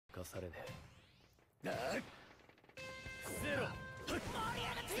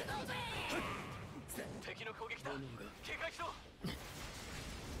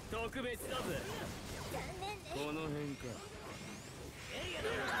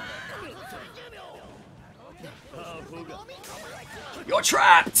You're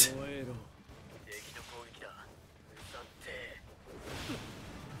trapped!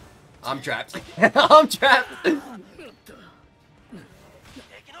 I'm trapped. I'm trapped!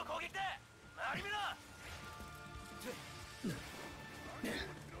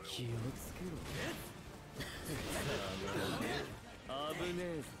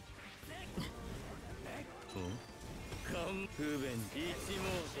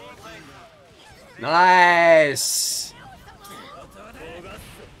 Nice!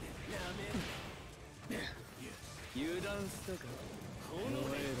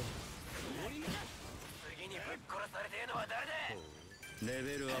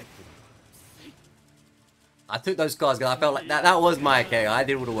 I took those cards because I felt like that was my KO. I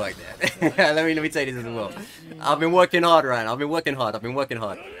did all the work there. let me tell you this as well. I've been working hard, Ryan. I've been working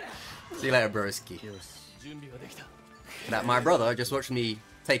hard. See you later, broski. That my brother just watched me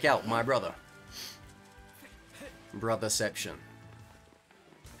take out my brother. Brotherception.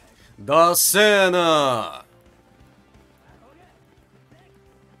 The Senna!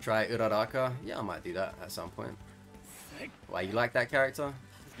 Try Uraraka? Yeah, I might do that at some point. Why, you like that character?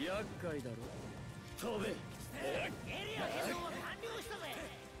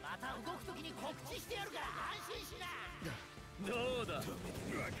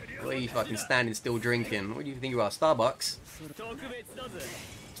 What are you fucking standing still drinking? What do you think you are, Starbucks?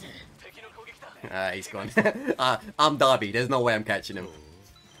 He's gone. I'm Dabi. There's no way I'm catching him.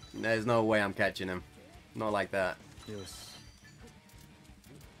 There's no way I'm catching him. Not like that.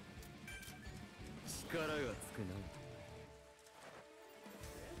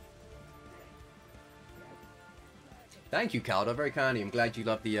 Thank you, Calder. Very kindly. I'm glad you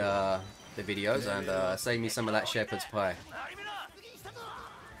love the videos and save me some of that shepherd's pie.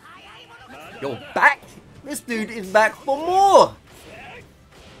 You're back? This dude is back for more!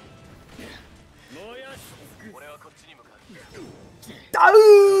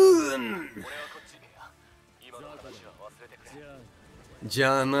 Down!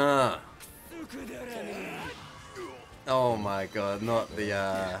 Jana. Oh my god, not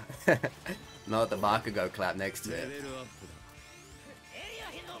the not the Bakugo clap next to it.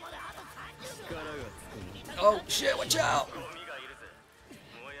 Oh shit, watch out!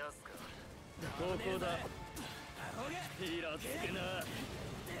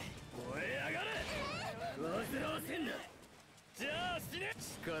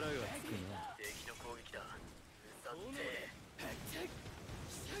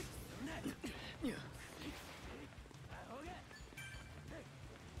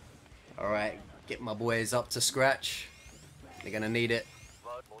 Alright, get my boys up to scratch. They're gonna need it.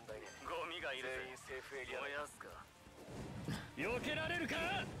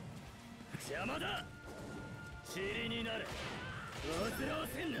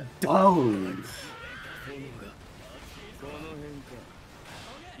 Don't!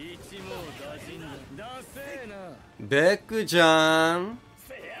 Deku-chan!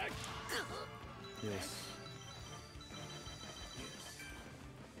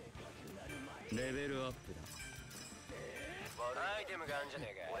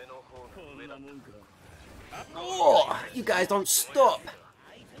 Oh, you guys don't stop!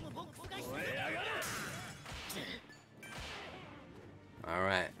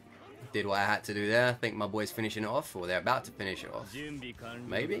 Alright. Did what I had to do there. I think my boy's finishing it off, or they're about to finish it off.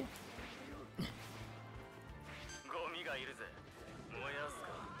 Maybe?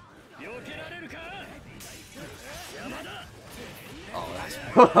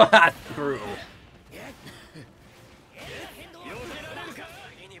 Oh, that's brutal.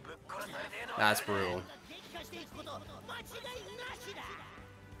 That's brutal.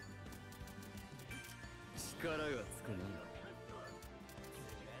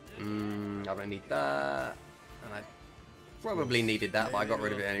 I don't need that. And I probably needed that, but I got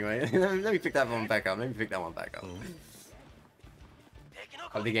rid of it anyway. Let me pick that one back up.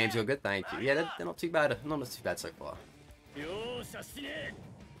 Hope the games go good, thank you. Yeah, they're not too bad. Not too bad so far.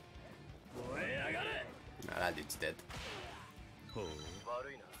 Nah, that dude's dead.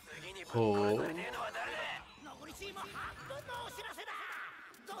 Oh.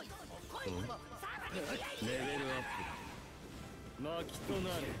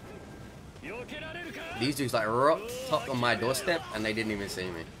 These dudes like topped on my doorstep and they didn't even see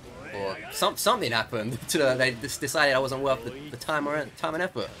me. Or something happened to them. They just decided I wasn't worth the time and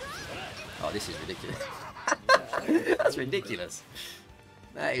effort. Oh, this is ridiculous. That's ridiculous.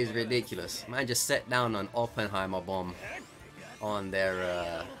 That is ridiculous. Man just set down an Oppenheimer bomb on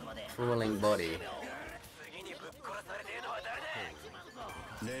their crawling body.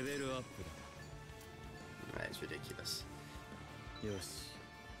 That is ridiculous.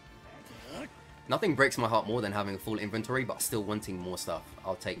 Nothing breaks my heart more than having a full inventory, but still wanting more stuff.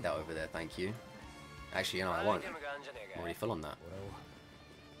 I'll take that over there, thank you. Actually, you know, I won't. I'm already full on that.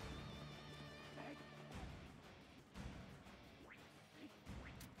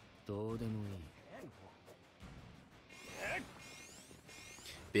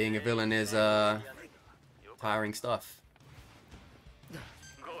 Being a villain is tiring stuff.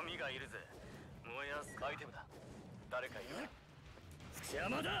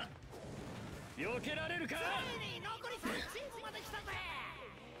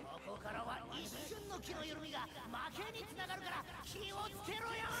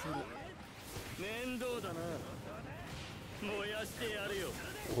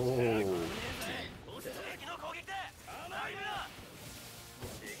 Oh.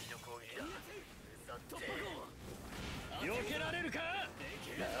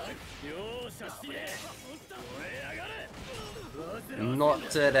 Not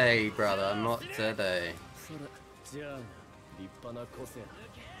today, brother, not today.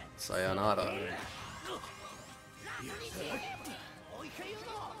 Sayonara.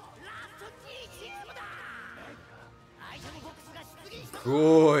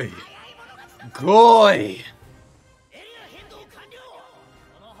 Goy! Goy!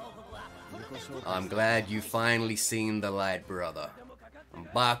 I'm glad you finally seen the light, brother.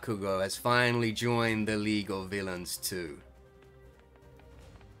 Bakugo has finally joined the League of Villains too.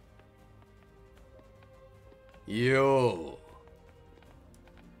 Yo!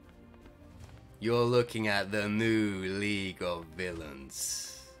 You're looking at the new League of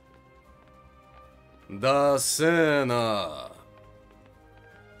Villains. The Sinner!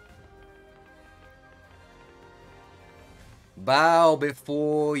 Bow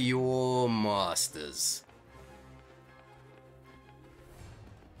before your masters.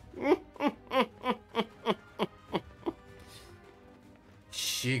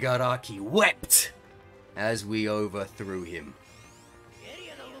 Shigaraki wept as we overthrew him.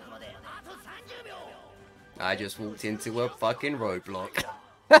 I just walked into a fucking roadblock.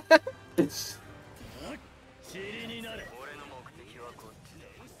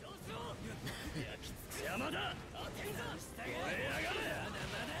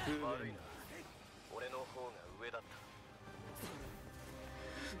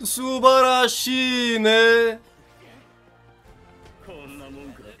 Subarashi ne.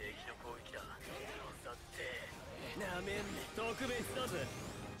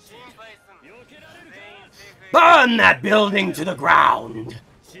 Burn that building to the ground!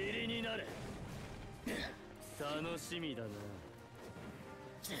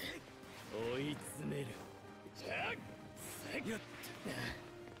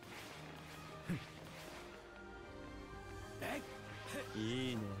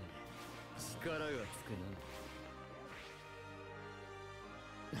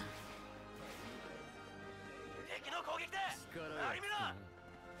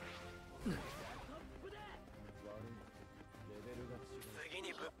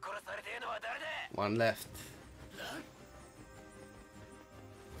 One left.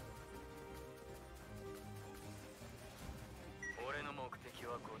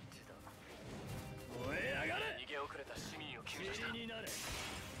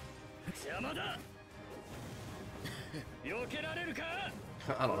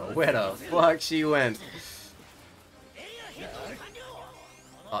 I don't know where the fuck she went.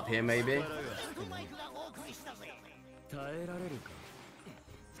 Up here maybe?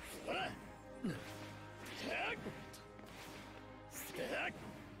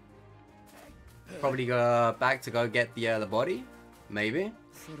 Probably go back to go get the body, maybe.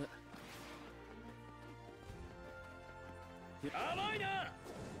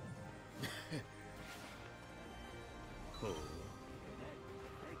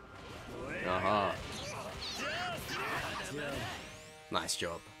 Uh-huh. Nice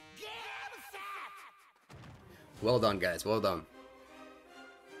job. Well done, guys. Well done.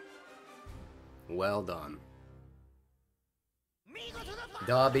 Well done.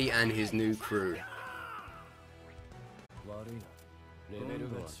 Dabi and his new crew.